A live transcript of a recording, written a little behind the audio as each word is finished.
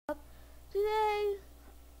Okay,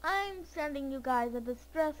 I'm sending you guys a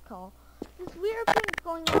distress call. This weird thing's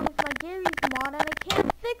going on with my Gary's mod and I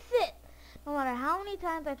can't fix it! No matter how many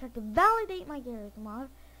times I try to validate my Gary's mod,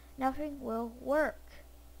 nothing will work.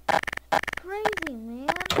 Crazy, man.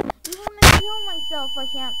 Even when I kill myself, I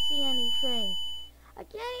can't see anything. I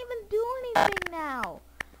can't even do anything now.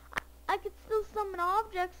 I could still summon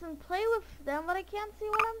objects and play with them, but I can't see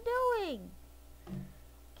what I'm doing.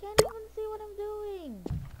 Can't even see what I'm doing.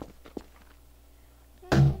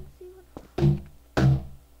 Can't even see what...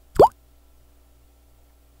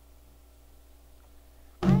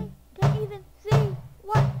 I can't even see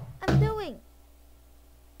what I'm doing.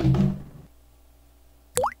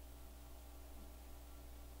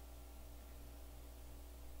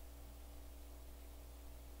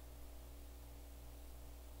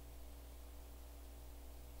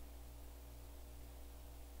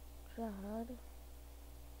 God.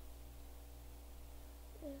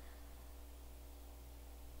 Just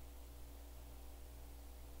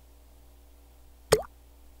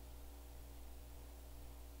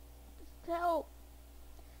help.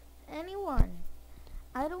 Anyone.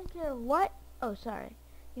 I don't care what. Oh, sorry.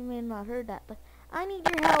 You may have not heard that, but I need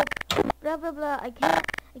your help. Blah blah blah. I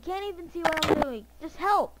can't even see what I'm doing. Just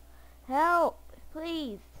help. Help,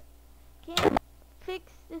 please. Can't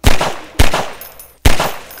fix this.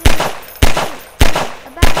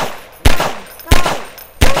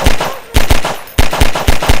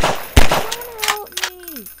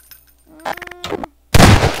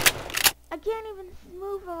 I can't even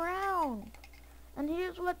move around. And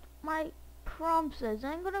here's what my prompt says.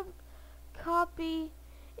 I'm gonna copy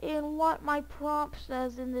in what my prompt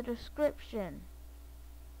says in the description.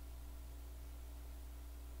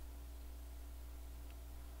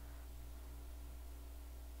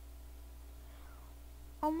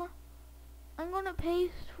 I'm gonna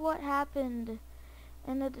paste what happened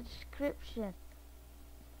in the description.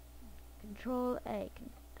 Control A.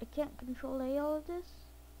 I can't Control A all of this.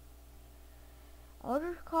 I'll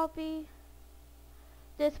just copy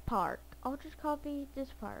this part. I'll just copy this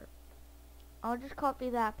part. I'll just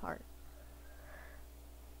copy that part.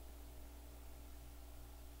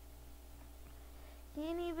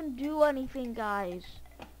 Can't even do anything, guys.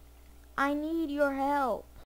 I need your help.